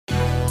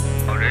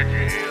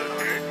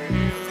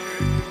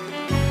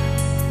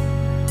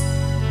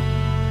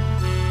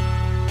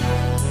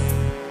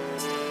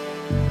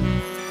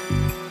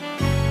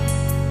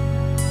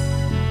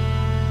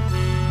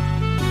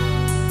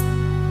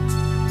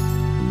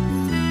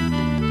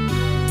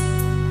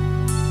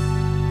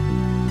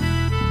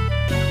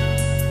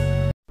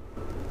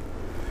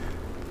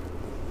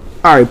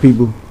All right,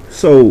 people.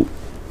 So,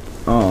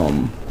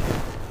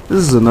 this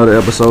is another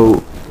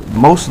episode.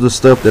 Most of the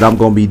stuff that I'm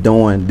gonna be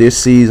doing this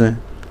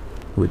season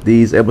with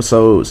these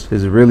episodes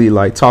is really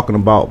like talking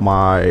about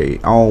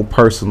my own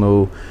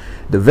personal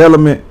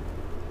development,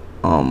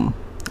 and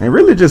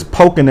really just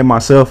poking at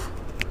myself,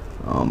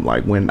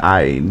 like when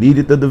I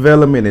needed the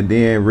development, and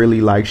then really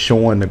like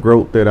showing the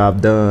growth that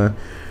I've done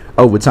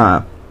over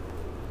time.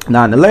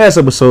 Now, in the last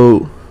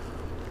episode,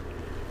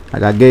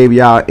 like I gave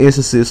y'all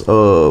instances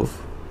of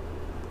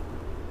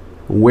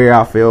where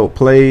I felt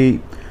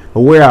played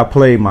or where I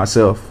played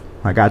myself.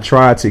 Like I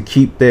tried to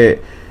keep that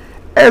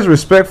as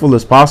respectful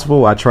as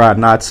possible. I tried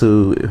not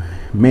to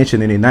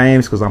mention any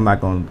names because I'm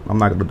not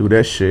gonna do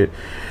that shit.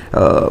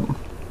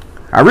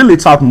 I really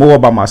talked more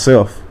about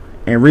myself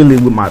and really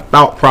with my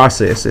thought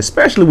process,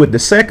 especially with the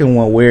second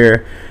one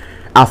where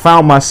I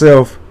found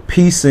myself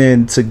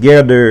piecing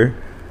together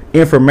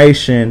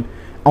information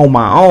on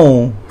my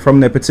own from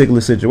that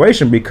particular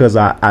situation because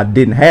I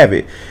didn't have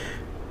it.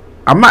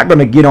 I'm not going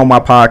to get on my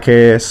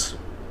podcast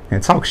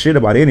and talk shit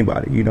about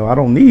anybody. You know, I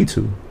don't need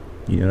to.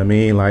 You know what I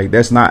mean? Like,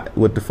 that's not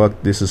what the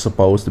fuck this is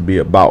supposed to be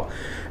about.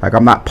 Like,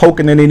 I'm not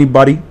poking at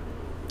anybody.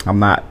 I'm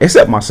not,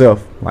 except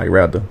myself, like,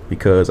 rather,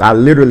 because I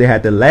literally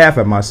had to laugh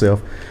at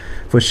myself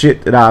for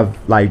shit that I've,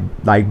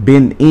 like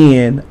been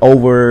in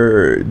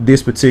over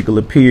this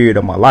particular period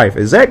of my life.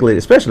 Exactly,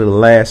 especially the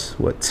last,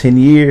 10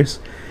 years?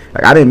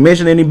 Like, I didn't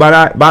mention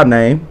anybody by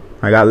name.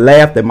 Like, I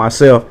laughed at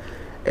myself.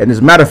 And as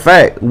a matter of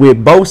fact,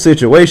 with both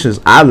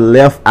situations, I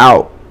left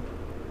out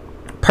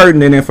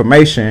pertinent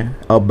information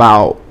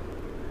about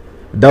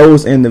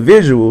those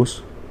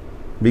individuals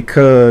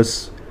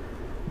because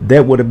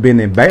that would have been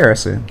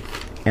embarrassing.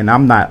 And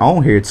I'm not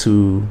on here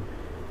to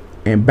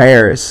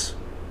embarrass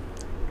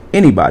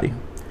anybody.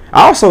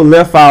 I also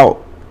left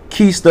out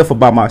key stuff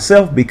about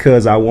myself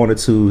because I wanted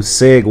to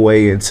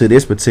segue into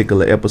this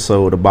particular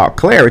episode about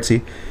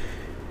clarity,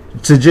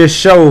 to just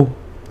show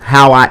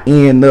how I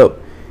end up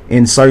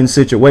in certain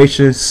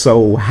situations.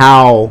 So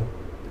how,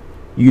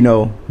 you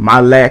know, my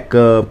lack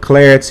of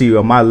clarity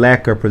or my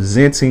lack of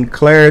presenting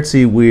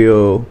clarity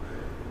will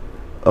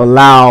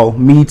allow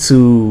me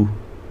to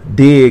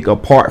dig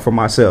apart from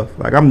myself.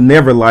 Like, I'm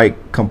never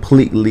like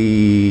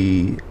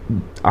completely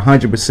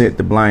 100%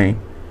 to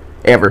blame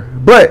ever,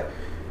 but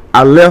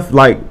I left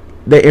like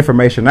that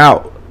information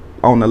out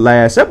on the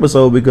last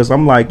episode because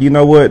I'm like, you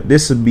know what,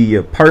 this would be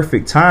a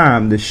perfect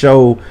time to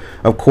show,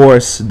 of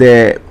course,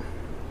 that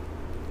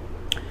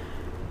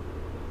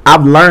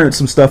I've learned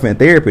some stuff in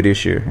therapy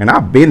this year, and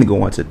I've been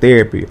going to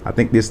therapy. I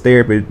think this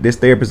therapist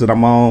that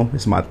I'm on,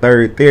 it's my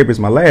third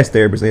therapist. My last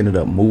therapist ended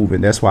up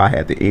moving. That's why I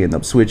had to end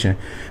up switching.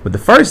 But the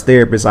first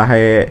therapist I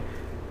had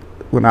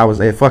when I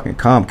was at fucking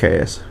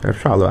Comcast, that's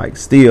probably like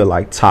still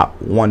like top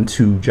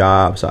 1-2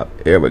 jobs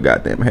I've ever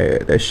goddamn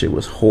had. That shit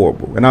was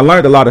horrible. And I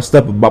learned a lot of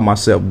stuff about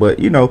myself. But,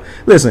 you know,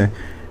 listen,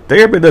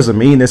 therapy doesn't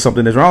mean that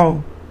something is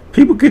wrong.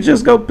 People could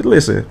just go,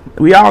 listen,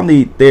 we all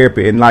need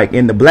therapy. And like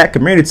in the black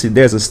community,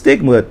 there's a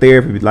stigma of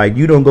therapy. Like,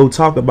 you don't go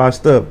talk about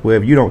stuff. Well,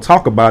 if you don't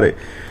talk about it,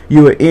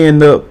 you will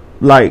end up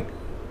like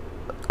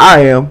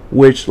I am,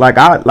 which like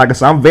I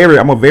said,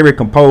 I'm a very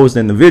composed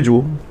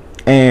individual.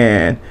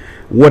 And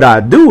what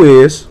I do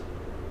is,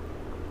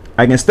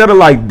 like, instead of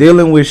like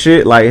dealing with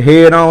shit like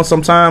head on,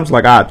 sometimes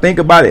like I think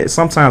about it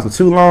sometimes for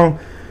too long,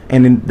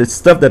 and then the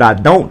stuff that I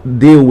don't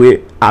deal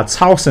with, I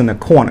toss in the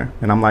corner.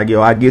 And I'm like,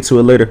 yo, I get to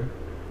it later.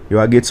 Yo,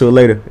 I get to it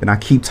later. And I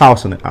keep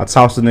tossing it. I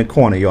toss it in the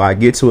corner. Yo, I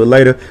get to it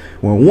later.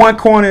 When one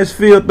corner is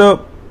filled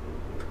up,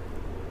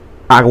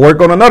 I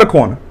work on another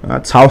corner. I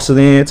toss it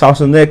in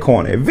that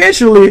corner.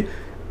 Eventually,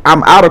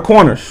 I'm out of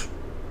corners.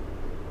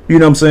 You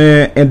know what I'm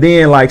saying? And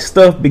then like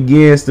stuff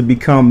begins to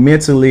become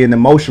mentally and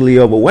emotionally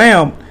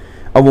overwhelming.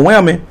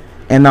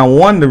 And I'm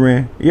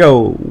wondering,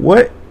 yo,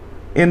 what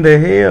in the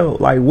hell?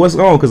 Like, what's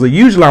on? Because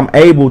usually I'm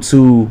able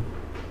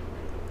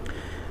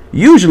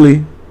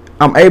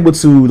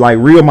to like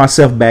reel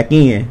myself back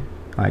in,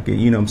 like,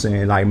 you know what I'm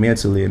saying, like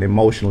mentally and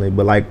emotionally.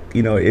 But like,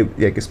 you know,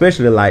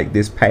 especially like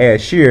this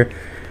past year,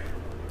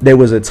 there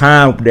was a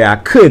time that I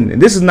couldn't.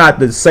 And this is not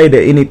to say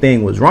that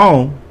anything was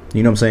wrong,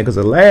 you know what I'm saying, because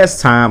the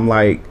last time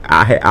like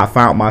I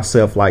found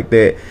myself like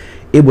that,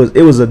 it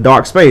was a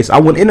dark space. I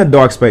went in a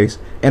dark space,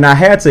 and I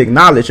had to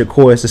acknowledge, of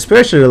course,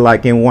 especially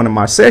like in one of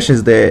my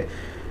sessions, that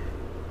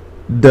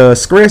the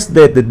stress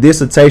that the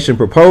dissertation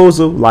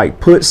proposal like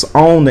puts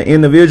on the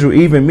individual,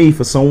 even me,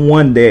 for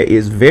someone that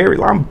is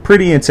I'm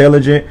pretty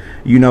intelligent,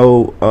 you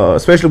know,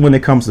 especially when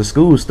it comes to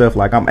school stuff.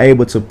 Like, I'm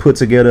able to put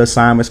together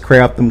assignments,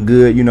 craft them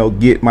good, you know,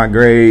 get my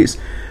grades,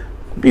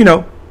 you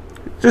know,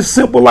 just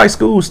simple like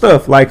school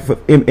stuff, like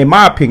in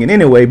my opinion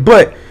anyway.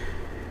 But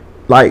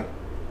like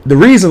the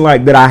reason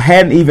like that I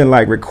hadn't even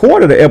like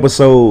recorded an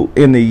episode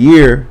in the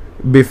year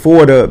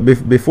before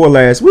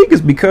last week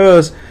is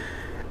because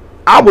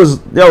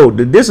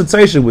the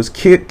dissertation was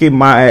kicking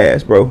my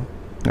ass, bro.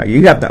 Like,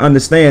 you have to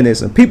understand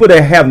this. And people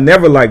that have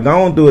never like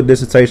gone through a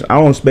dissertation, I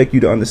don't expect you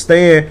to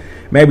understand.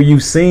 Maybe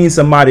you've seen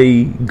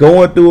somebody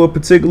going through a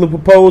particular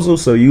proposal,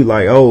 so you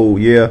like, oh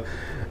yeah,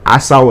 I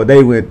saw what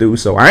they went through,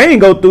 so I ain't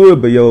go through it,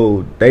 but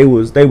yo, they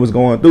was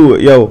going through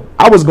it. Yo,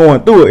 I was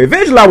going through it.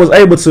 Eventually, I was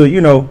able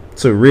to,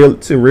 to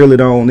reel it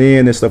on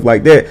in and stuff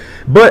like that.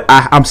 But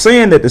I'm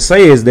saying that to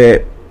say is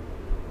that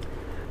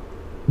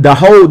the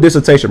whole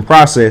dissertation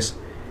process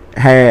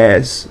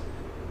has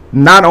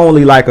not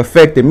only like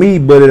affected me,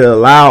 but it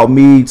allowed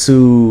me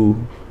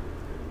to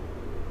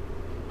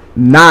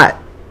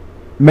not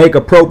make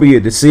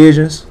appropriate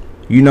decisions,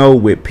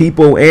 with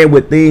people and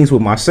with things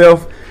with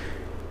myself,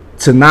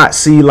 to not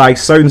see like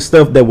certain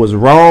stuff that was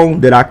wrong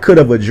that I could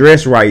have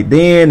addressed right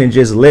then and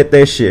just let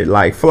that shit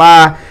like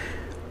fly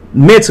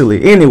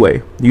mentally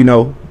anyway,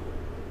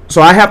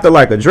 so I have to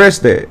like address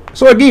that.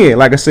 So again,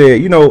 like I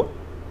said,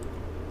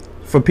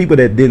 for people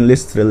that didn't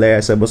listen to the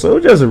last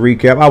episode, just a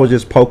recap, I was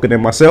just poking at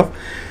myself.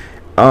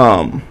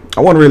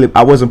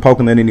 I wasn't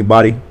poking at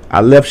anybody.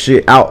 I left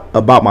shit out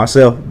about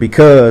myself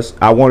because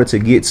I wanted to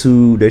get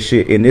to the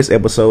shit in this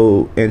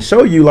episode and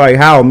show you like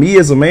how me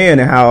as a man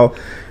and how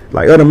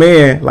like other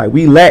men, like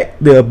we lack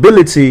the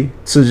ability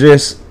to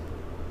just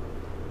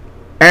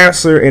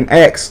answer and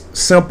ask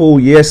simple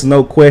yes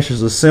no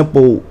questions or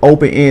simple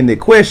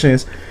open-ended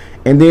questions,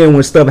 and then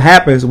when stuff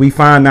happens we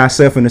find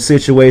ourselves in a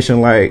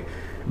situation like,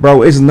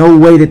 bro, it's no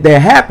way that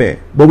happened.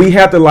 But we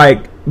have to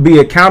like be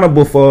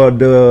accountable for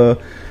the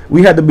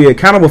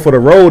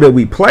role that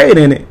we played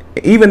in it,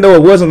 even though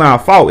it wasn't our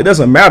fault. It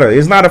doesn't matter.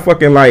 It's not a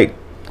fucking like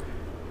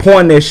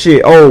pointing that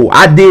shit, oh,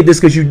 I did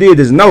this because you did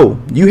this.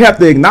 No, you have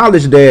to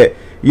acknowledge that,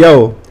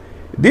 yo,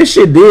 this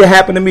shit did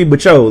happen to me,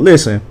 but yo,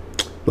 listen,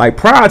 like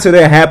prior to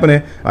that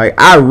happening, like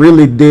I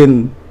really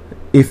didn't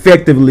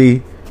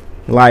effectively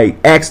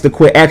like ask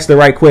the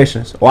right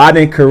questions, or I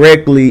didn't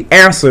correctly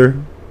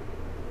answer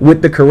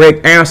with the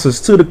correct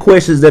answers to the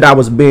questions that I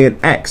was being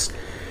asked.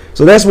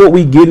 So that's what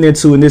we getting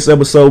into in this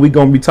episode. We're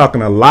gonna be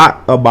talking a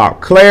lot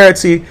about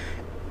clarity.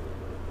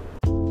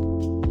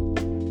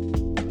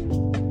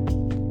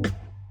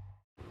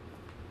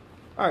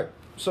 All right,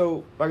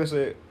 so like I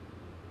said,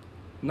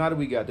 now that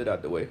we got that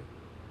out the way,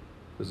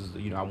 because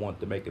I want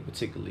to make it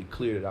particularly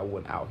clear that I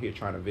wasn't out here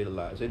trying to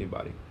vitalize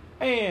anybody,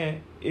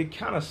 and it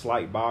kind of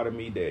slight bothered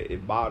me that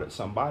it bothered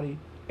somebody,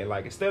 and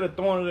like instead of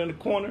throwing it in the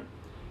corner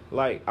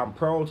like I'm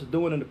prone to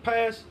doing in the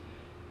past,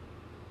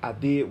 I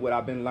did what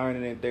I've been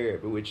learning in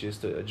therapy, which is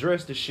to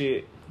address the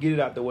shit, get it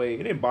out the way.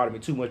 It didn't bother me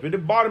too much, but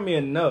it bothered me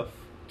enough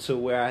to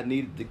where I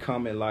needed to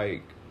come and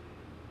like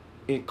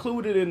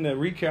include it in the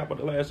recap of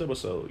the last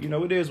episode.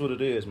 It is what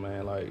it is,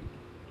 man. Like,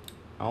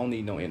 I don't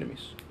need no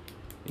enemies.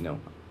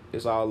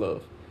 It's all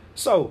love.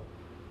 So,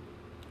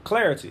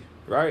 clarity,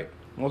 right?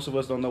 Most of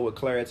us don't know what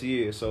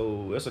clarity is.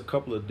 So, it's a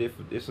couple of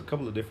different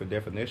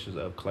definitions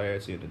of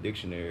clarity in the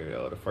dictionary.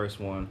 The first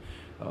one,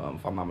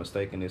 if I'm not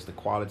mistaken, is the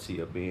quality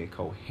of being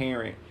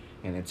coherent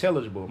and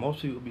intelligible.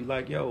 Most people be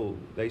like, yo,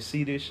 they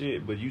see this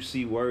shit, but you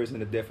see words in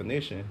the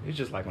definition. It's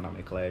just like when I'm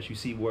in class, you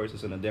see words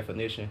that's in the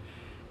definition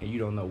and you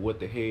don't know what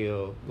the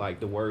hell like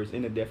the words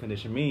in the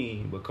definition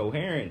mean. But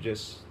coherent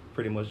just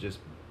pretty much just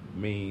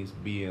means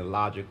being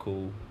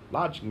logical.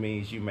 Logic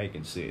means you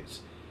making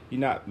sense.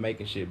 You're not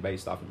making shit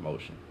based off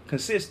emotion.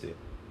 Consistent,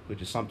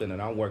 which is something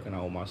that I'm working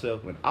on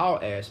myself in all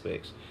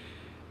aspects.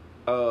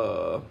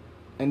 And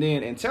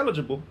then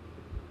intelligible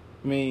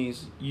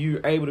means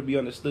you're able to be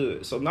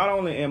understood. So not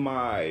only am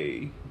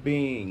I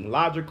being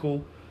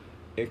logical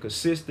and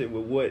consistent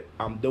with what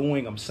I'm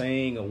doing, I'm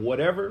saying, or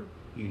whatever,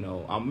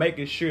 I'm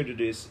making sure that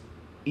it's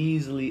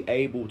easily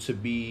able to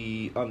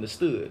be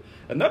understood.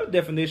 Another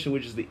definition,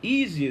 which is the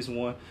easiest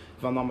one,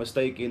 if I'm not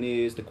mistaken,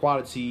 is the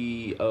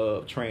quality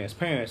of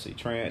transparency.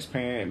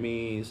 Transparent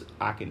means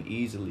I can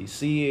easily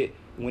see it.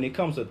 When it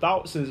comes to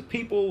thoughts and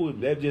people,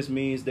 that just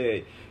means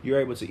that you're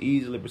able to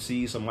easily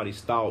perceive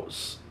somebody's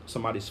thoughts,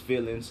 somebody's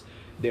feelings,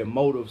 their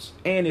motives,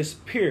 and it's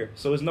pure.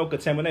 So there's no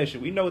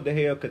contamination. We know what the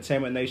hell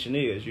contamination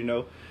is, we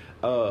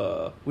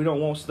don't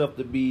want stuff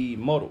to be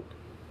muddled,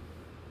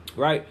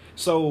 right?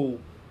 So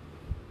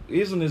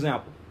here's an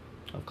example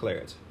of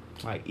clarity,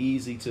 like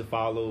easy to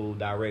follow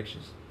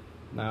directions.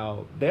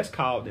 Now that's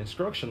called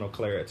instructional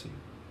clarity.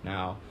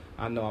 Now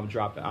I know I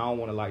don't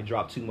want to like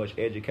drop too much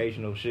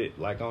educational shit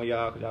like on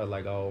y'all, because y'all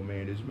like, oh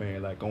man, this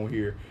man like on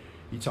here,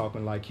 he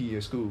talking like he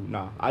in school.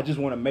 Nah, I just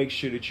want to make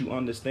sure that you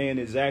understand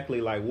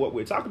exactly like what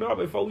we're talking about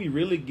before we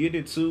really get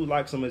into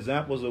like some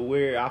examples of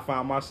where I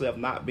find myself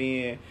not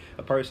being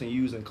a person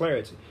using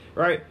clarity,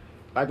 right?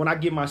 Like when I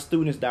give my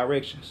students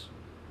directions,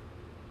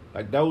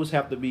 like those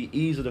have to be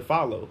easy to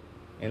follow.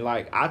 And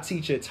like I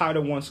teach at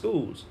Title I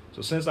schools.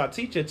 So since I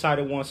teach at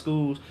Title I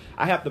schools,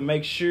 I have to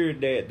make sure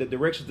that the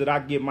directions that I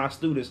give my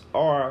students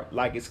are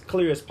like as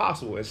clear as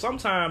possible. And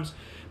sometimes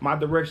my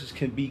directions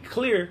can be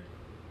clear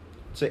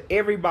to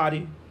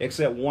everybody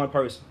except one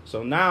person.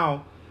 So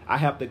now I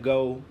have to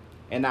go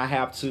and I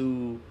have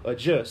to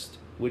adjust,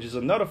 which is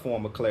another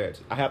form of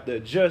clarity. I have to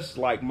adjust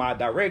like my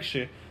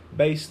direction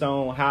based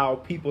on how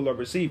people are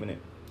receiving it.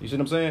 You see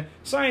what I'm saying?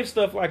 Same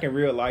stuff like in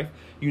real life.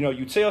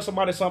 You tell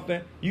somebody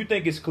something, you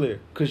think it's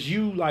clear because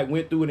you like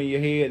went through it in your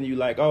head and you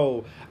like,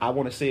 oh, I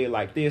want to say it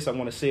like this. I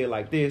want to say it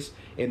like this.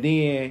 And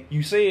then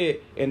you say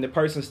it and the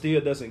person still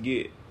doesn't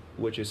get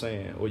what you're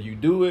saying, or you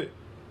do it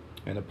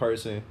and the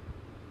person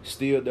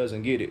still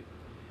doesn't get it.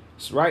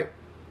 It's right.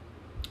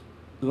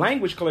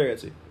 Language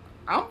clarity.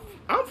 I'm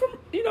from,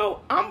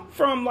 I'm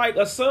from like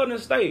a southern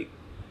state.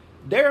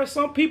 There are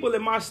some people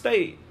in my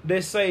state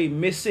that say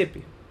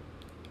Mississippi.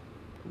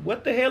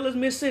 What the hell is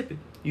Mississippi?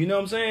 You know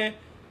what I'm saying?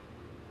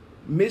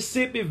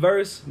 Mississippi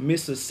versus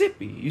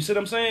Mississippi. You see what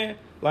I'm saying?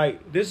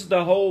 Like, this is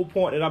the whole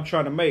point that I'm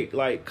trying to make.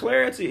 Like,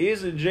 clarity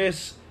isn't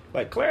just,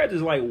 like, clarity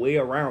is like way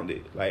around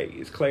it. Like,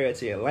 it's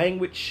clarity in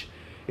language,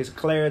 it's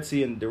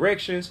clarity in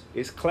directions,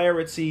 it's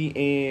clarity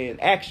in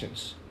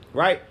actions,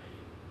 right?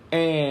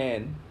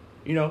 And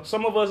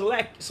some of us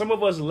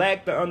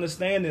lack the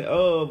understanding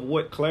of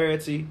what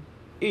clarity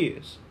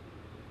is,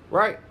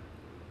 right?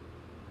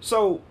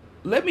 So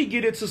let me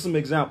get into some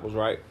examples,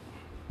 right,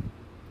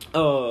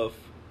 of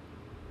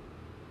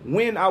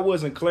when I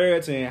wasn't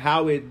clarity and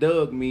how it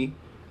dug me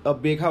a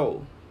big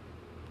hole.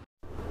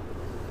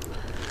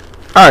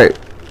 All right,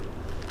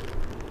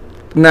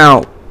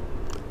 now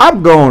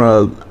I've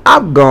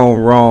gone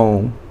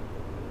wrong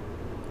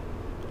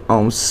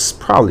on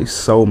probably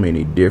so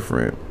many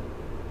different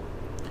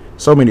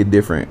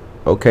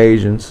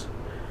occasions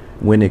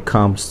when it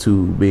comes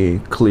to being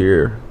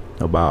clear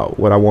about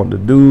what I want to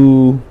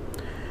do,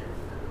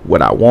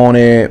 what I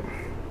wanted,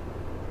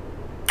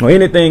 or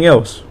anything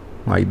else,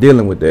 like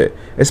dealing with that,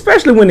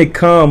 especially when it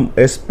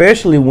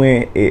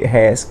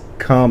has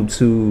come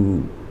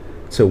to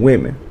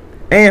women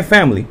and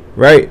family,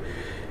 right?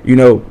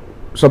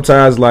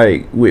 Sometimes,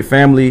 like with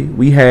family,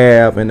 we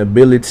have an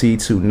ability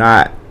to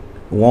not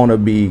want to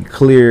be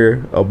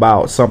clear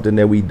about something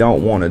that we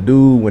don't want to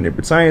do when it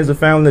pertains to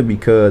family,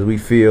 because we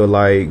feel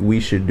like we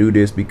should do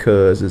this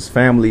because it's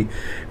family,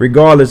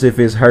 regardless if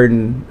it's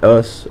hurting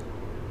us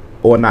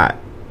or not.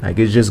 Like,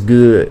 it's just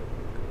good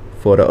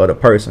for the other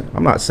person.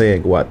 I'm not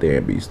saying go out there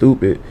and be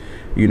stupid,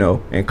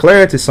 and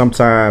clarity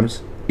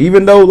sometimes,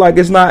 even though like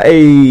it's not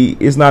a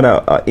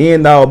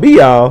end all be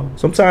all,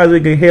 sometimes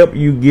it can help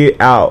you get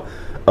out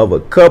of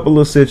a couple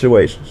of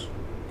situations.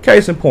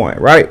 Case in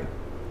point, right?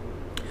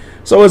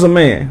 So as a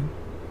man,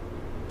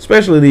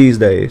 especially these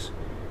days,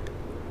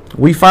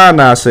 we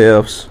find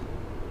ourselves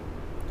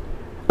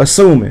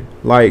assuming,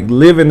 like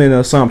living in an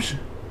assumption.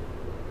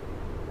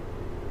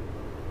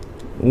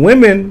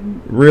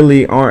 Women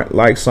really aren't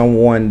like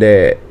women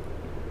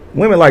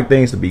like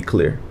things to be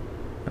clear.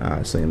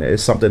 I've seen that.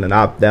 It's something that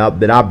I've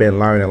been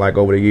learning like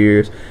over the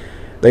years.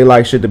 They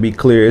like shit to be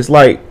clear. It's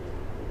like,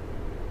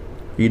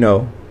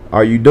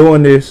 are you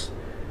doing this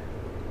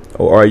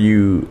or are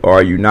you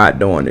not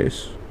doing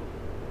this?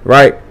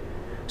 Right?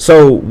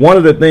 So one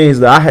of the things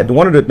that I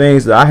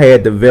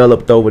had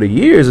developed over the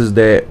years is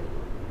that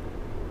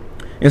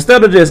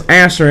instead of just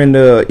answering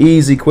the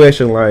easy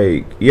question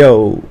like,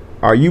 yo,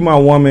 are you my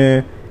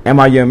woman? Am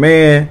I your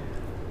man?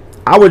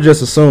 I would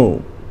just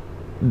assume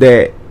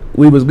that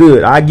we was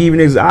good. I give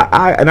you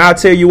and I'll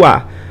tell you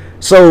why.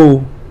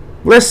 So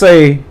let's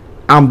say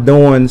I'm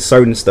doing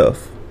certain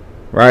stuff,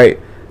 right?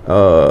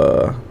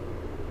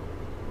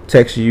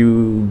 Text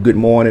you good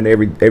morning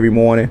every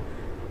morning,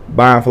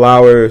 buying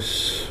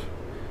flowers,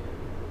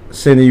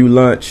 sending you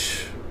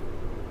lunch,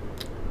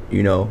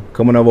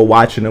 coming over,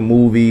 watching a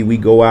movie, we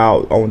go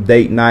out on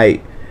date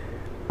night,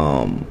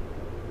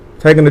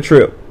 taking a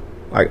trip.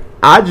 Like,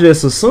 I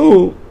just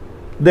assume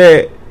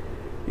that,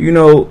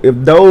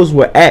 if those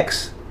were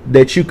acts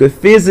that you could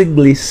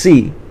physically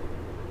see,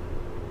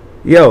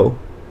 yo,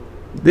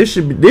 this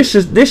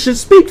should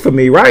speak for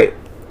me, right?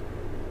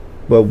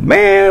 But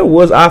man,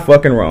 was I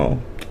fucking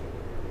wrong.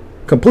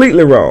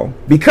 Completely wrong.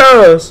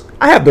 Because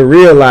I have to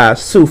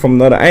realize too, from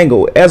another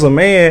angle, as a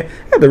man,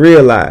 I have to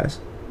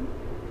realize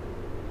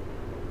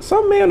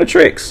some men are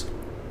tricks.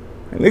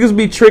 Niggas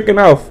be tricking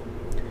off,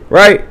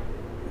 right?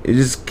 I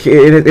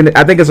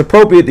think it's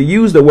appropriate to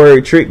use the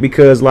word trick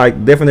because,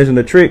 like, definition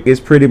of trick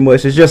is pretty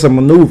much, it's just a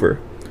maneuver.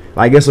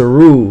 Like, it's a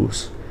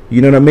ruse.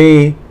 You know what I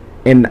mean?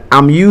 And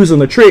I'm using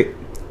the trick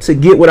to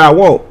get what I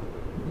want.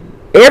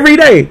 Every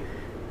day,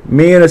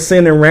 men are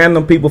sending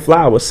random people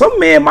flowers. Some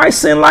men might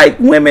send, like,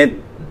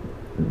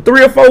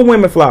 3 or 4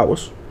 women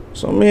flowers.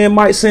 Some men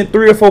might send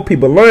 3 or 4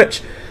 people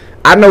lunch.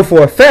 I know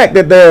for a fact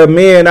that there are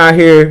men out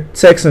here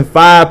texting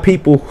 5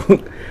 people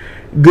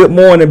good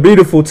morning,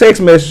 beautiful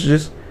text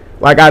messages.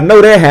 Like, I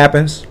know that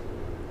happens.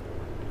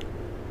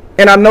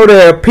 And I know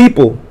there are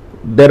people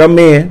that are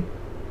men,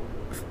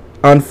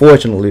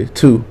 unfortunately,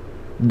 too,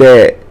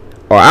 that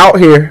are out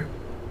here,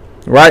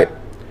 right,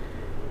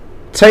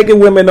 taking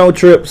women on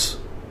trips,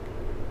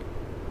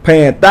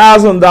 paying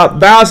thousands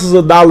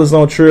of dollars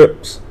on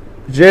trips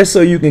just so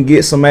you can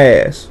get some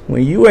ass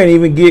when you ain't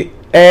even get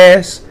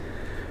ass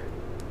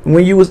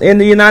when you was in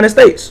the United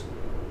States.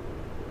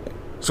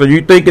 So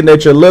you thinking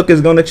that your look is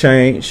going to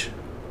change,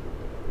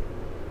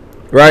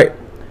 right?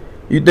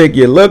 You think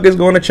your look is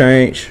going to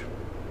change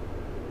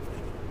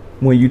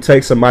when you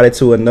take somebody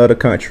to another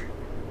country,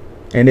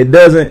 and it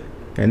doesn't,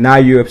 and now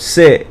you're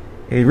upset,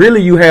 and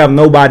really you have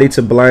nobody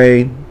to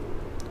blame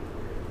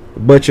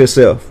but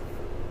yourself.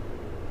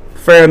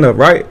 Fair enough,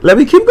 right? Let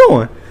me keep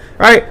going.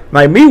 right?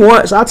 Like me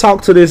once, I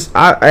talked to this.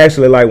 I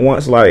actually like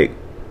once like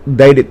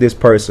dated this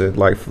person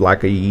like for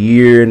like a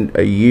year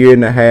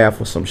and a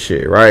half or some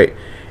shit, right?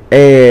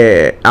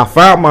 And I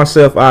found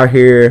myself out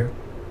here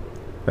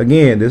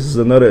again. This is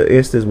another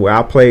instance where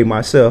I played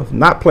myself,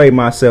 not played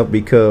myself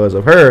because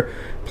of her,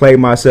 played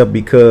myself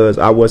because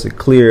I wasn't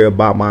clear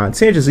about my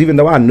intentions, even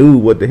though I knew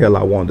what the hell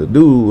I wanted to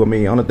do. I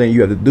mean, the only thing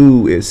you have to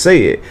do is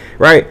say it,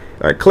 right?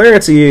 Like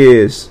clarity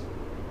is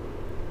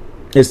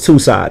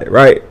two-sided,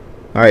 right?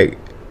 Like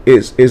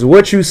it's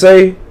what you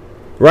say,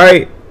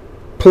 right,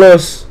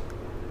 plus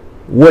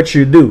what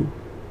you do.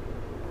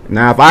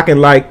 Now if I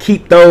can like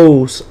keep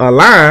those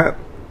aligned,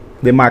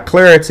 then my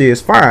clarity is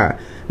fine.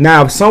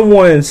 Now if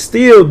someone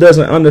still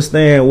doesn't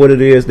understand what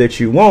it is that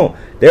you want,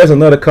 there's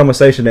another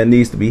conversation that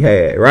needs to be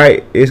had,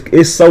 right?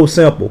 It's so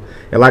simple.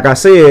 And like I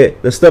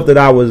said, the stuff that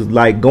I was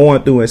like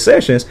going through in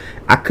sessions,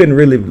 I couldn't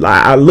really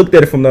like, I looked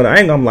at it from another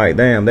angle. I'm like,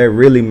 damn, that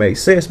really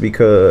makes sense,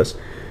 because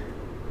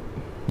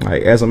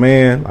like as a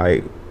man,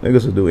 like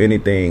niggas will do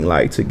anything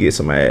like to get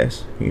some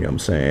ass, you know what I'm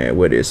saying?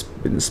 Whether it's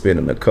been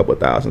spending a couple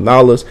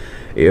 $1,000s.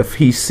 If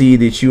he see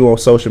that you on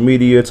social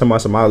media talking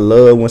about some, I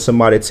love when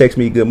somebody texts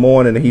me good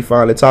morning, and he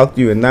finally talked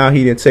to you, and now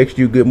he didn't text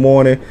you good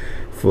morning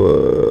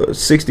for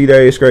 60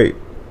 days straight,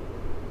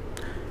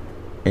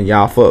 and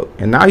y'all fuck,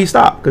 and now he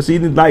stopped because he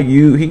didn't like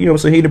you. He, you know what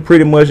I'm saying, he did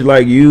pretty much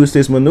like use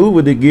this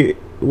maneuver to get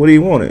what he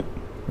wanted,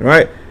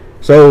 right?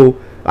 So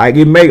like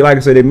it make, like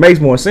I said, it makes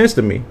more sense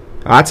to me.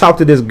 I talked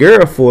to this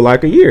girl for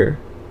like a year,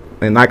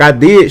 and like I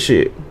did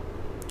shit.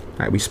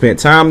 Like we spent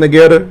time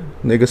together.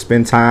 Niggas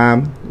spend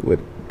time with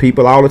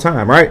people all the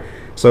time, right?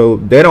 So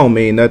that don't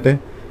mean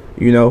nothing,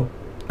 you know.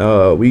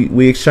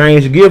 We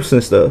exchange gifts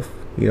and stuff.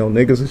 You know,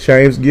 niggas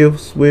exchange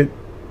gifts with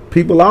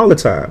people all the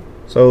time.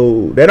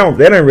 So that don't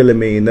really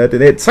mean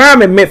nothing. At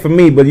time it meant for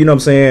me, but you know what I'm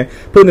saying,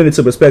 putting it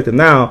into perspective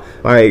now,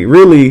 like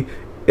really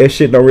that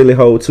shit don't really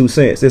hold 2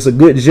 cents. It's a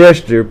good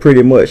gesture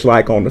pretty much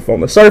like on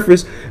the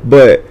surface,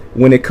 but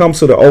when it comes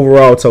to the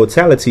overall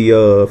totality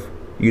of,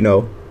 you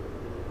know,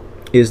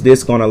 is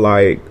this gonna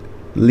like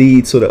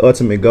lead to the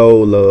ultimate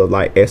goal of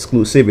like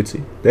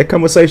exclusivity? That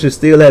conversation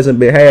still hasn't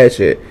been had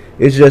yet.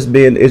 It's just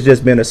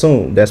been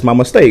assumed. That's my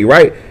mistake,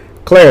 right?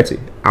 Clarity.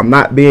 I'm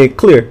not being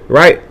clear,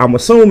 right? I'm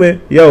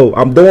assuming, yo,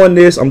 I'm doing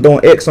this, I'm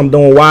doing X, I'm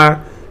doing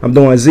Y, I'm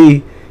doing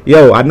Z.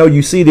 Yo, I know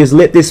you see this,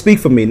 let this speak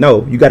for me.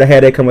 No, you gotta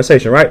have that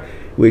conversation, right?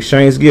 We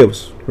exchange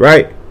gifts,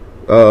 right?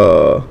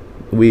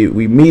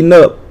 We meeting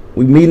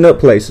up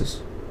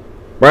places,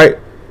 right?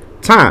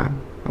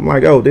 Time. I'm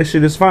like, oh, this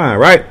shit is fine,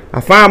 right? I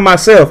find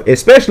myself,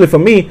 especially for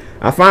me,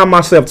 I find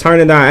myself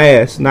turning down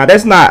ass. Now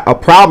that's not a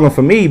problem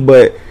for me,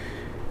 but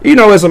you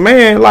know, as a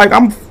man, like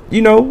I'm,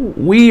 you know,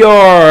 we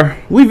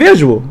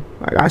visual.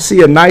 Like I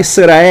see a nice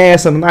set of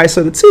ass and a nice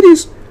set of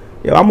titties.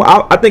 Yo,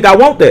 I think I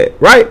want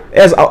that, right?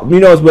 As you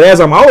know, but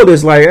as I'm older,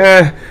 it's like,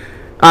 all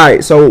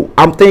right. So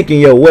I'm thinking,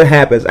 yo, what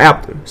happens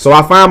after? So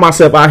I find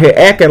myself out here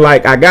acting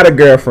like I got a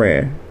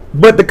girlfriend,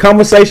 but the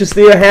conversation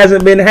still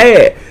hasn't been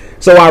had.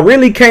 So I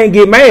really can't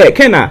get mad,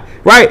 can I?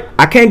 Right?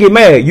 I can't get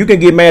mad. You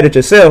can get mad at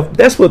yourself.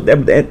 That's what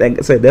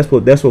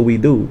that's what we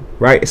do,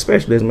 right?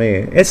 Especially as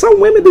men. And some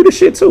women do this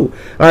shit too.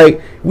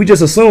 Like we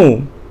just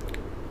assume.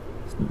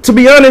 To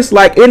be honest,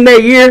 like in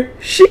that year,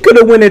 she could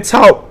have went and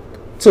talked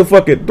to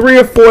fucking 3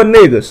 or 4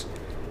 niggas,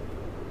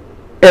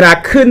 and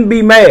I couldn't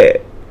be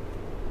mad.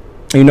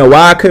 You know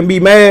why I couldn't be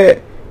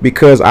mad?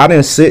 Because I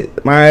didn't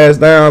sit my ass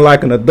down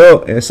like an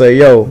adult and say,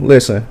 yo,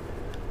 listen,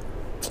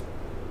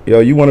 yo,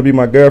 you want to be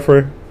my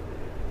girlfriend?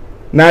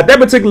 Now at that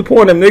particular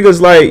point, them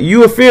niggas, like, you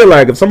will feel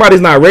like if somebody's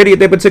not ready at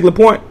that particular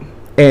point,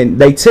 and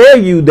they tell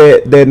you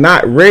that they're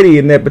not ready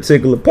in that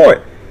particular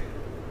point,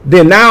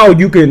 then now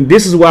you can,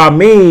 this is what I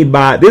mean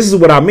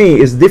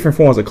is different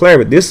forms of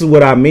clarity. This is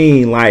what I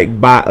mean like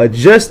by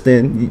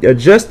adjusting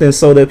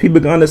so that people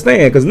can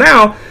understand. Because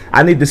now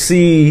I need to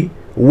see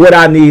what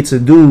I need to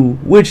do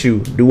with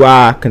you. Do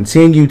I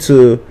continue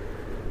to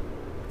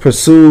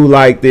pursue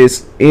like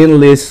this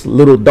endless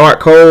little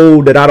dark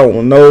hole that I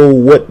don't know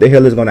what the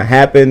hell is going to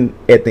happen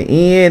at the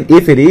end,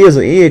 if it is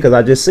an end, because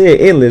I just said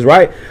endless,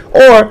 right?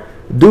 Or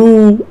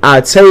do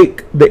I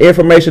take the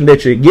information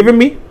that you're giving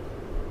me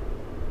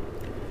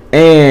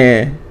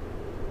and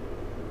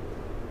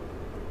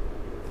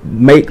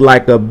make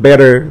like a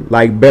better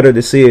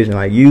decision,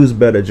 like use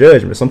better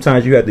judgment?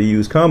 Sometimes you have to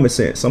use common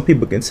sense. Some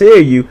people can tell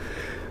you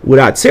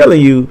without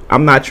telling you,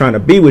 I'm not trying to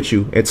be with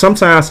you. And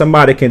sometimes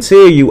somebody can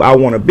tell you, I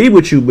want to be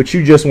with you, but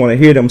you just want to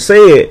hear them say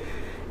it,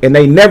 and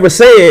they never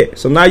say it.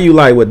 So now you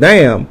like, well,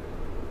 damn,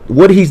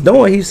 what he's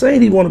doing, he's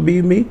saying he want to be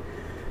with me,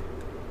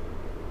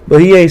 but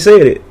he ain't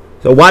said it.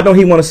 So why don't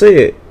he want to say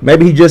it?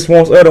 Maybe he just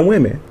wants other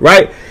women,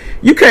 right?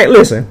 You can't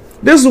listen.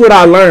 This is what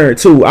I learned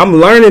too. I've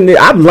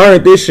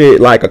learned this shit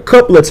like a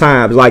couple of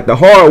times, like the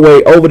hard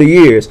way over the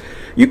years.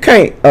 You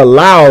can't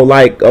allow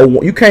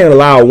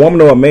a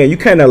woman or a man, you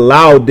can't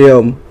allow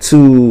them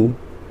to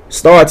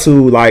start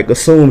to like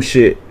assume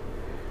shit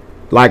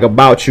like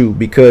about you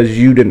because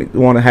you didn't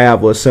want to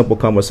have a simple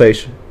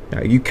conversation.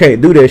 Like, you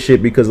can't do that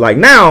shit because like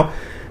now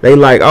they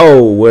like,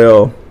 oh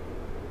well,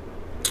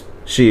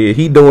 shit,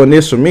 he doing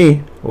this for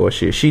me, or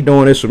shit, she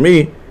doing this for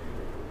me.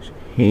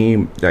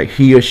 He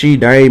or she,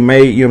 they ain't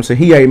made, you know what I'm saying,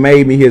 he ain't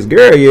made me his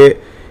girl yet.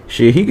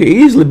 Shit, he could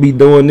easily be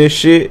doing this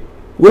shit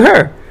with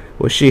her.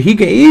 Well, shit, he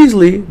can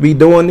easily be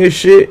doing this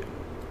shit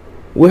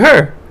with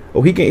her.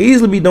 Or he can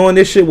easily be doing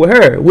this shit with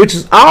her. Which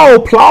is all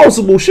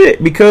plausible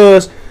shit,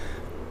 because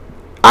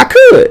I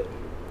could.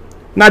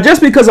 Now,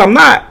 just because I'm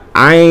not,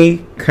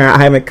 I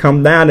haven't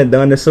come down and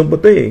done the simple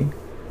thing.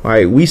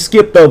 Like, we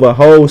skipped over a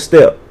whole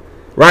step,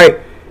 right?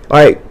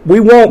 Like, we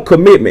want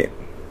commitment.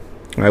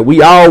 Like,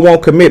 we all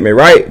want commitment,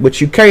 right? But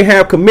you can't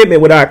have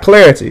commitment without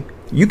clarity.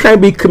 You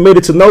can't be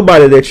committed to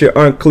nobody that you're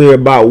unclear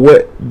about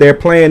what their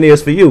plan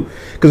is for you.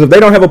 Because if they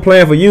don't have a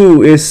plan for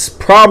you, it's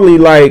probably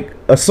like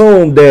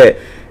assumed that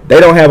they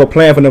don't have a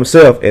plan for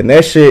themselves, and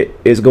that shit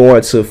is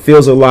going to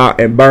fizzle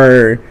out and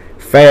burn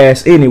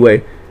fast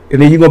anyway.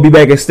 And then you're gonna be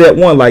back at step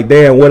one, like,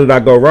 damn, what did I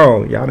go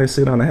wrong? Y'all didn't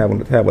sit down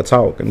and have a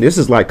talk. And this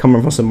is like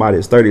coming from somebody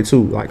that's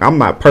 32. Like, I'm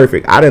not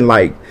perfect.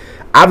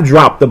 I've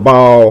dropped the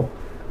ball.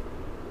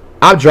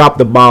 I've dropped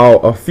the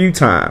ball a few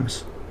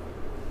times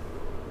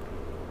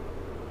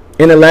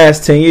in the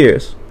last 10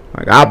 years.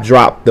 Like, I've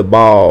dropped the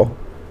ball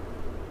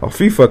a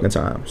few fucking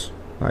times.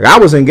 Like, I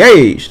was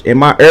engaged in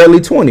my early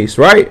 20s,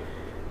 right?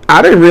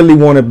 I didn't really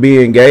want to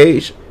be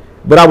engaged,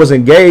 but I was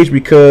engaged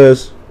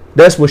because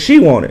that's what she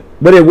wanted,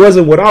 but it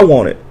wasn't what I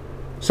wanted.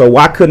 So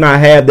why couldn't I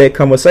have that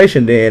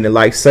conversation then and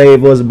like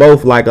save us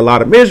both like a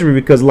lot of misery?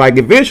 Because like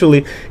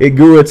eventually it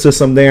grew into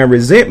some damn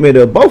resentment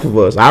of both of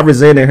us. I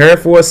resented her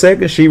for a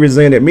second, she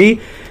resented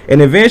me,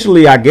 and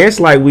eventually I guess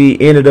like we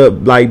ended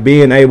up like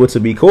being able to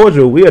be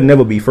cordial. We'll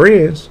never be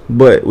friends,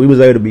 but we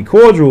was able to be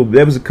cordial.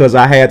 That was because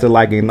I had to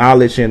like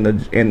acknowledge and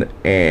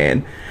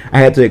I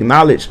had to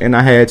acknowledge and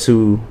I had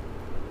to.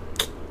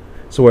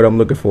 That's what I'm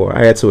looking for.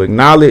 I had to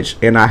acknowledge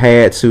and I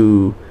had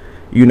to,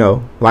 you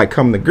know, like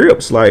come to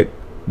grips like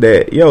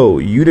that, yo,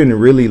 you didn't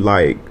really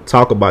like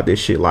talk about this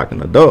shit like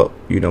an adult.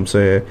 You know what I'm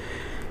saying?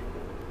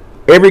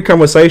 Every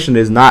conversation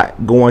is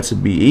not going to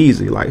be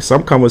easy. Like,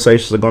 some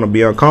conversations are going to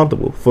be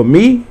uncomfortable. For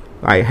me,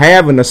 like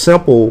having a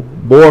simple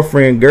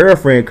boyfriend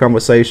girlfriend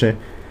conversation,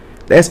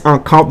 that's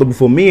uncomfortable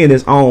for me in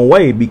its own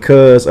way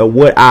because of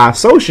what I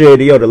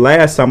associated. Yo, the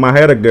last time I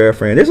had a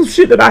girlfriend, this was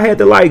shit that I had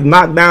to like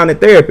knock down in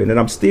therapy, and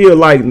I'm still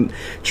like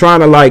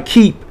trying to like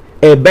keep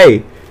at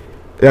bay.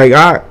 Like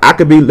I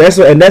could be less,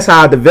 and that's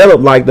how I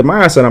developed like the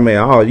mindset. I mean,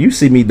 oh, you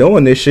see me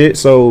doing this shit,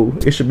 so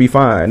it should be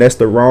fine. That's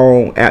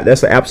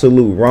the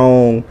absolute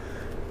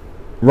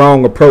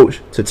wrong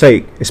approach to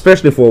take,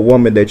 especially for a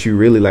woman that you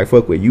really like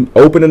fuck with. You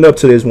opening up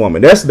to this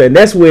woman, that's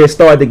where it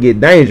started to get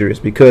dangerous,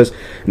 because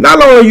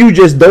not only are you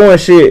just doing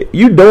shit,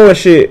 you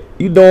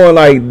doing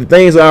like the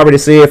things I already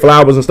said,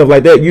 flowers and stuff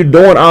like that. You're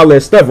doing all that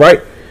stuff,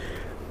 right?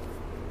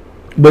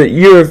 But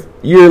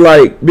you're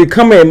like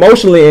becoming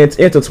emotionally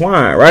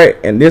intertwined, right?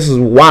 And this is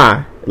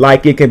why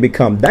like it can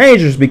become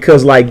dangerous,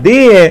 because like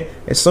then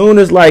as soon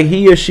as like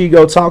he or she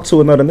go talk to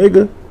another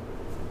nigga,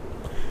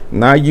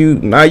 now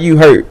you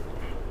hurt.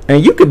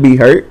 And you could be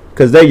hurt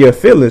because they're your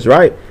feelings,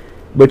 right?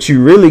 But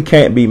you really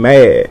can't be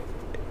mad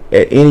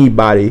at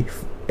anybody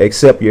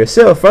except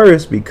yourself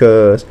first,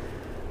 because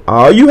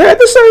all you had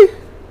to say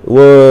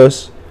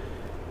was,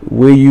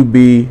 will you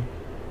be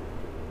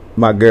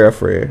my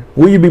girlfriend?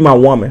 Will you be my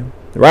woman?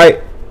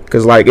 Right?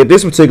 Because like at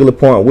this particular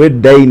point, we're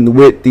dating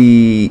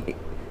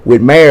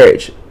with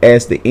marriage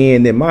as the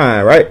end in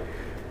mind, right?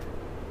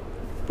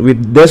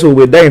 That's what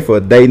we're dating for.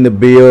 Dating to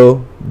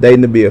build,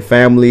 dating to be a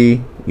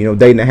family, you know,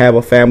 dating to have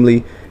a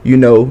family. You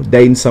know,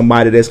 dating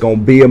somebody that's gonna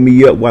build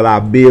me up while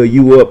I build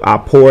you up. I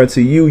pour into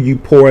you, you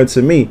pour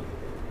into me.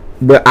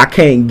 But I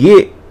can't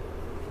get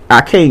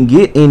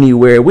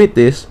anywhere with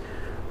this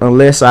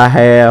unless I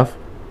have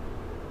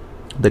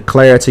the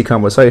clarity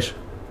conversation,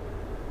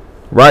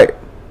 right?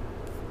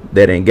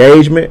 That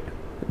engagement,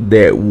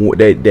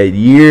 that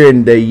year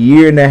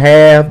and a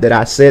half that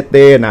I sat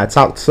there and I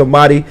talked to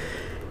somebody.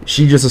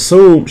 She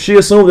assumed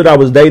that I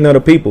was dating other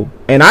people,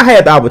 and I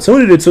had the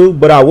opportunity to,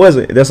 but I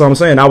wasn't. That's what I'm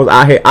saying. I was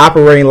out here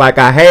operating like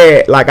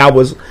I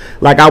was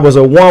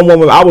a one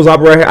woman. I was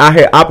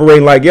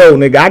operating like, yo,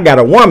 nigga, I got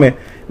a woman,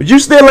 but you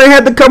still ain't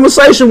had the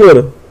conversation with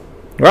her,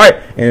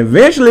 right? And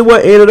eventually,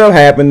 what ended up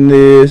happening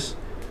is,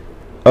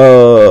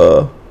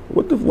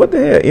 what the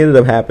hell ended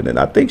up happening?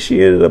 I think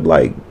she ended up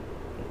like,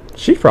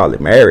 she's probably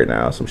married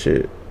now or some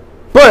shit.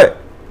 But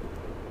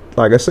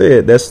like I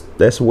said,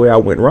 that's where I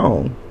went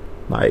wrong.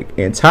 Like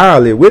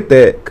entirely with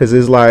that, because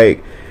it's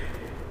like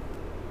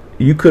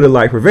you could have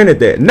like prevented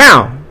that.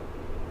 Now,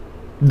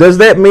 does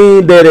that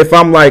mean that if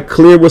I'm like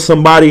clear with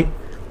somebody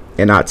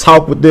and I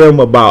talk with them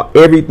about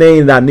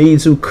everything that I need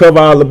to cover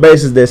all the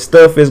bases, that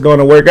stuff is going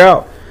to work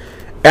out?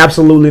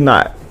 Absolutely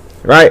not,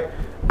 right?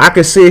 I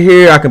can sit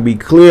here, I can be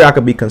clear, I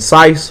can be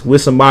concise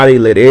with somebody,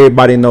 let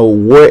everybody know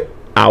what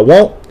I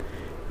want,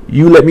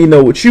 you let me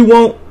know what you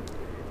want,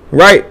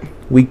 right?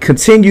 We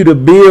continue to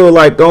build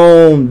like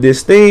on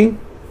this thing,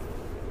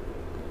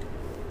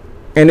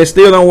 and it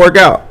still don't work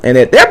out. And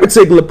at that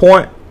particular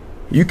point,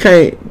 you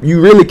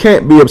really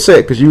can't be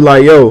upset, because you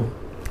like, yo,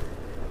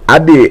 I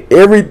did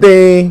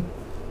everything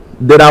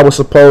that I was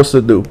supposed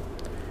to do.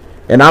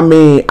 And I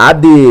mean, I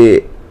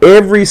did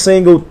every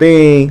single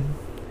thing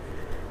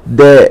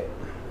that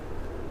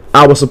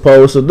I was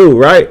supposed to do,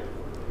 right?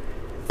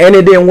 And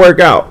it didn't work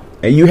out.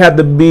 And you have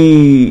to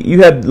be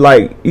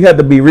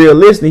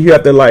realistic. You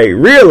have to like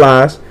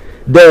realize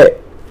that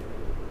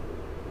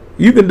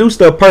you can do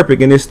stuff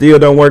perfect and it still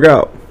don't work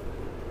out.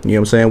 You know what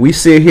I'm saying? We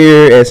sit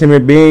here as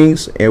human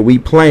beings and we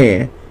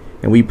plan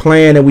and we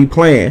plan and we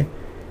plan.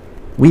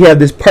 We have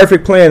this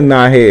perfect plan in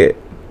our head.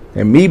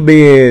 And me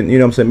being, you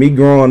know what I'm saying, me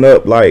growing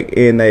up like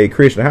in a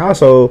Christian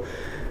household,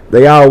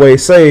 they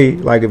always say,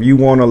 like, if you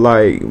want to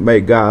like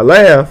make God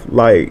laugh,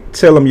 like,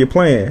 tell him your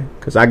plan.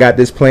 Because I got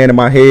this plan in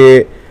my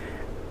head.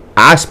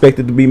 I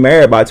expected to be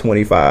married by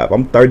 25.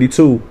 I'm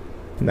 32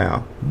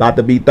 now, about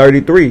to be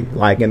 33,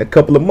 like in a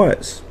couple of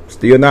months.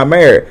 Still not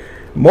married.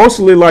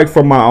 Mostly like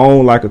from my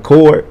own like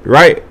accord,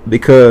 right?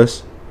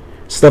 Because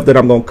stuff that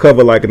I'm gonna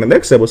cover like in the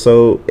next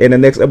episode, and the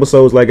next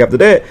episodes like after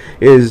that,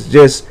 is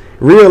just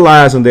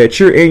realizing that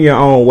you're in your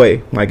own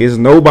way. Like, it's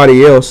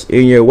nobody else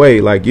in your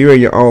way. Like, you're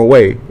in your own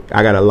way.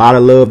 I got a lot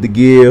of love to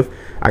give.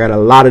 I got a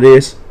lot of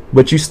this.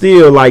 But you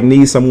still like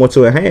need someone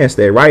to enhance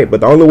that, right?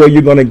 But the only way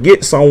you're gonna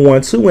get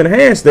someone to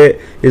enhance that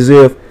is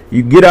if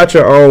you get out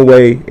your own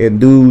way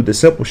and do the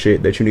simple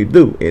shit that you need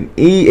to do. And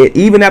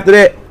even after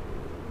that,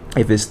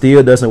 if it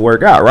still doesn't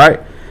work out,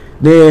 right,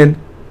 then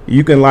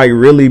you can like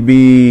really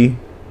be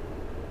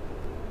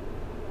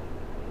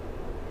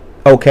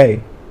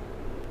okay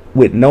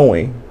with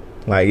knowing,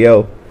 like,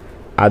 yo,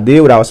 I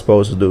did what I was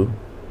supposed to do.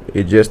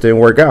 It just didn't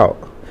work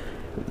out.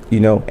 You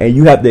know, and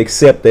you have to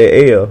accept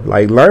that L.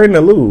 Like, learn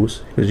to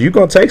lose, because you're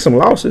going to take some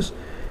losses,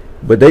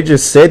 but they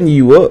just setting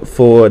you up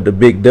for the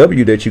big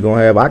W that you're going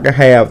to have. I can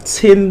have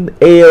 10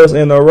 L's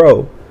in a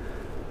row,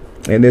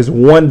 and this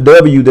one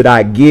W that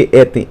I get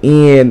at the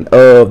end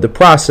of the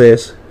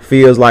process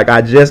feels like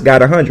I just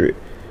got 100.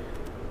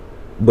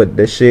 But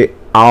the shit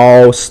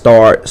all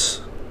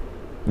starts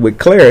with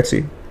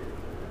clarity.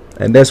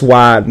 And that's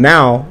why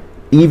now,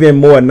 even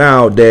more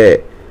now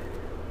that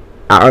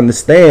I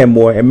understand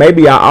more, and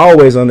maybe I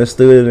always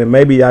understood it, and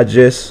maybe I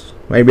just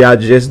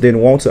didn't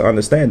want to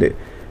understand it.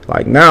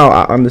 Like, now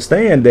I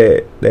understand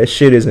that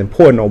shit is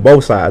important on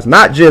both sides.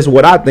 Not just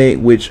what I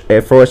think, which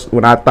at first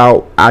when I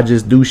thought I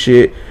just do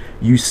shit,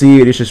 you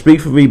see it should speak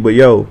for me. But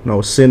yo,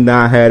 no, sit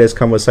down, have this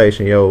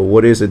conversation. Yo,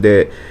 what is it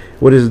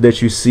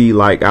that you see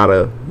like out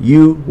of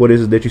you? What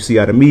is it that you see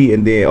out of me?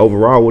 And then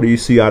overall, what do you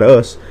see out of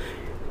us?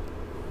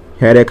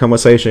 Have that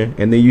conversation,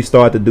 and then you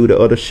start to do the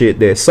other shit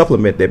that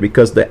supplement that,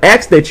 because the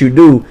acts that you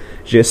do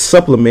just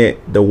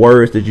supplement the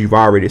words that you've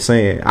already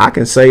saying. I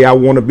can say I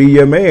want to be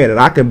your man, and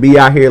I can be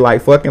out here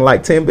like fucking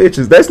like 10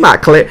 bitches. That's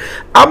not clear.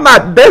 I'm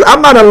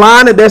not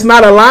aligning. That's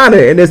not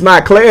aligning, and it's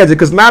not clarity,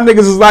 because now niggas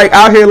is like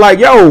out here like,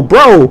 yo,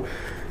 bro,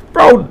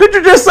 did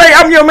you just say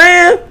I'm your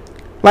man?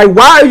 Like,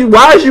 why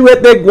is you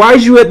at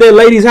that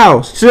lady's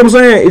house? See what I'm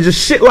saying? It's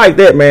just shit like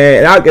that,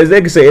 man. And as they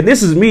can say, and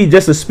this is me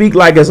just to speak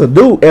like as a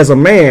dude, as a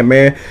man,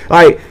 man.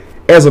 Like,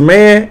 as a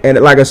man, and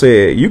like I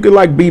said, you can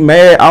like be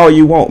mad all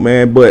you want,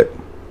 man, but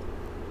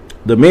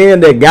the men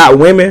that got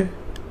women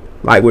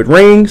like with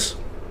rings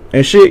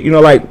and shit, you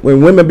know, like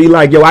when women be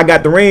like, yo, I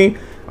got the ring,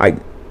 like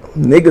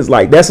niggas,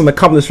 like, that's an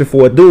accomplishment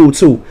for a dude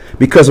too,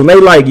 because when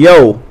they like,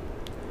 yo,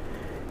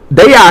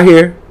 they out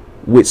here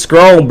with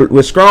strong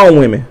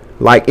women,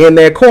 like in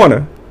that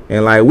corner,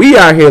 and like we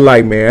out here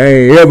like, man, I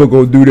ain't ever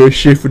gonna do that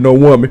shit for no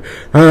woman.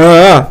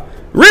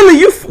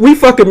 Really, we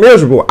fucking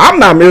miserable. I'm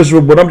not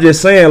miserable, but I'm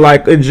just saying,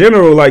 like, in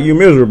general, like, you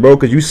miserable, bro,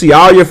 because you see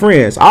all your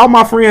friends, all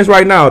my friends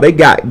right now, they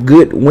got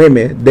good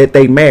women that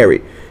they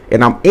married,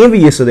 and I'm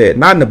envious of that.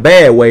 Not in a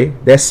bad way.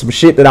 That's some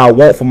shit that I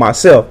want for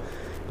myself.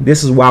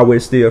 This is why we're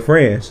still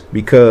friends,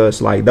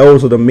 because like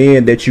those are the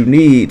men that you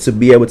need to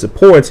be able to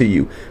pour into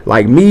you.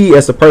 Like me,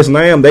 as the person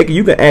I am,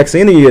 you can ask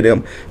any of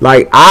them.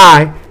 Like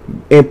I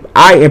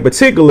in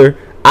particular,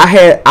 I've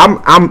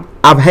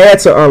had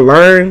to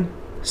unlearn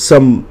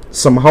some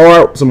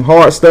hard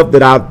stuff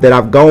that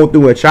I've gone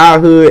through in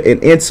childhood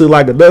and into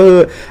like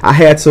adulthood. I've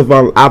had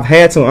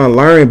to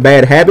unlearn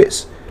bad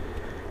habits,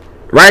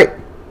 right?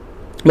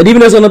 But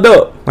even as an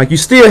adult, like, you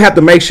still have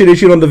to make sure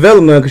that you don't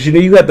develop none, because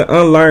you have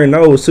to unlearn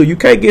those too. You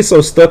can't get so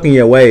stuck in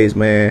your ways,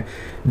 man.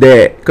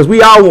 Because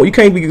we all want, you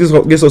can't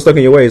get so stuck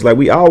in your ways. Like,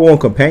 we all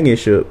want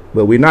companionship,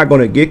 but we're not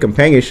gonna get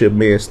companionship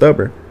being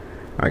stubborn.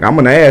 Like, I'm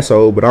an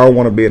asshole, but I don't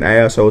want to be an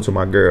asshole to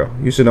my girl.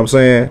 You see what I'm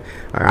saying?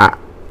 Like,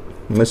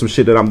 that's some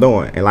shit that I'm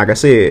doing. And like I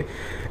said,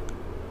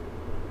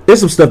 there's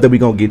some stuff that we're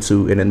gonna get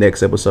to in the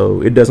next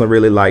episode. It doesn't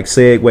really like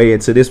segue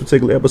into this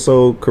particular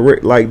episode,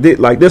 correct, like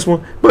this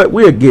one, but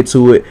we'll get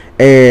to it.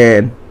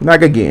 And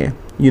like, again,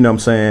 you know what I'm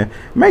saying,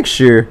 make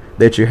sure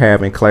that you're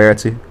having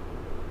clarity.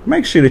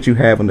 Make sure that you're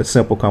having the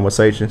simple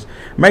conversations.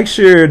 Make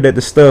sure that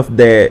the stuff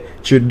that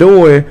you're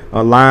doing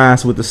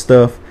aligns with the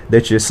stuff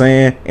that you're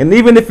saying. And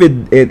even if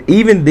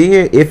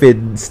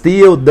it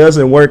still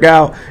doesn't work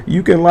out,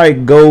 you can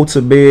like go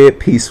to bed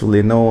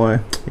peacefully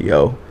knowing,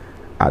 yo,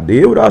 I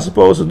did what I was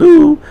supposed to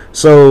do.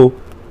 So,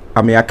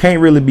 I mean, I can't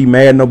really be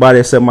mad at nobody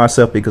except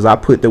myself, because I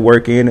put the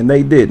work in and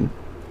they didn't.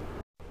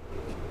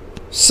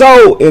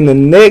 So in the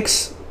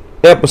next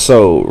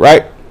episode,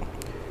 right,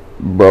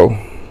 bro,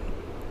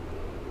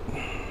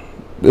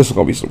 this is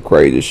gonna be some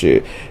crazy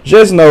shit.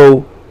 Just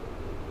know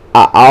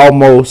I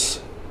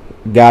almost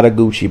got a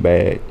Gucci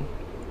bag,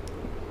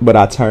 but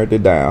I turned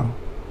it down.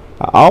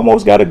 I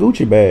almost got a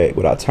Gucci bag,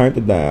 but I turned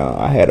it down.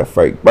 I had a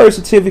fake birth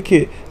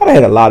certificate. I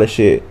had a lot of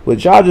shit.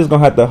 But y'all just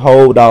gonna have to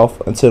hold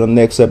off until the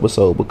next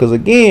episode, because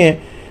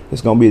again,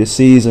 it's gonna be the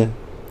season,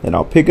 and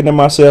I'm picking to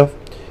myself,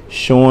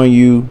 showing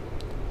you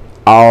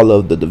all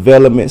of the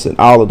developments and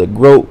all of the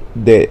growth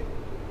that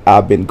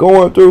I've been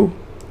going through.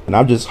 And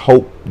I just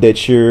hope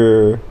that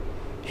you're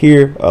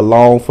here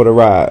along for the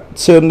ride.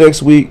 Till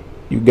next week,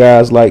 you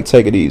guys, like,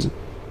 take it easy.